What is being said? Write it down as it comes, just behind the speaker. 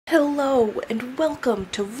Hello and welcome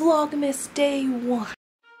to Vlogmas Day 1.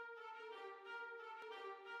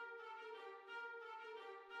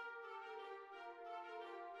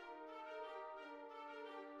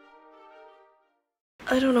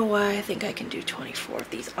 I don't know why I think I can do 24 of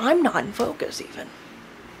these. I'm not in focus even.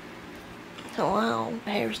 Hello,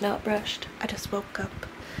 my hair's not brushed. I just woke up.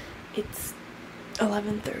 It's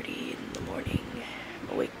 11:30 in the morning.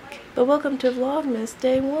 I'm awake. But welcome to Vlogmas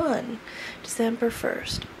Day 1, December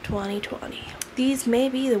 1st, 2020. These may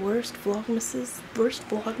be the worst Vlogmas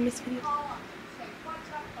videos.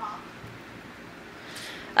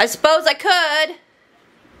 I suppose I could.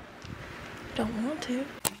 Don't want to.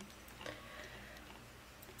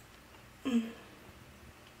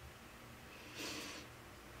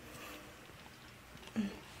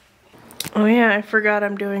 Oh yeah, I forgot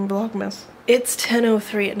I'm doing Vlogmas. It's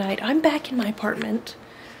 10:03 at night. I'm back in my apartment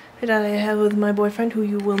that I have with my boyfriend, who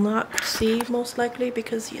you will not see most likely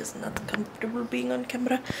because he is not comfortable being on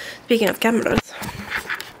camera. Speaking of cameras,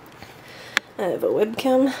 I have a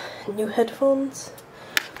webcam, new headphones,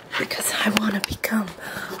 because I want to become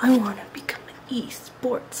an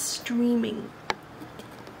esports streaming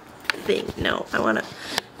thing. No, I want to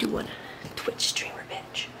do one Twitch streamer,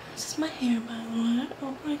 bitch. This is my hair, by the way.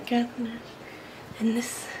 Oh my goodness. And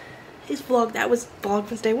this is vlog. That was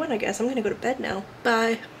Vlogmas Day 1, I guess. I'm gonna go to bed now.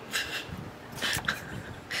 Bye.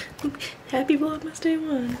 Happy Vlogmas Day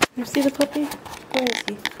 1. You see the puppy? Where is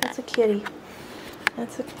he? That's a kitty.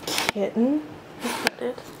 That's a kitten.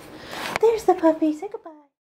 There's the puppy. Say goodbye.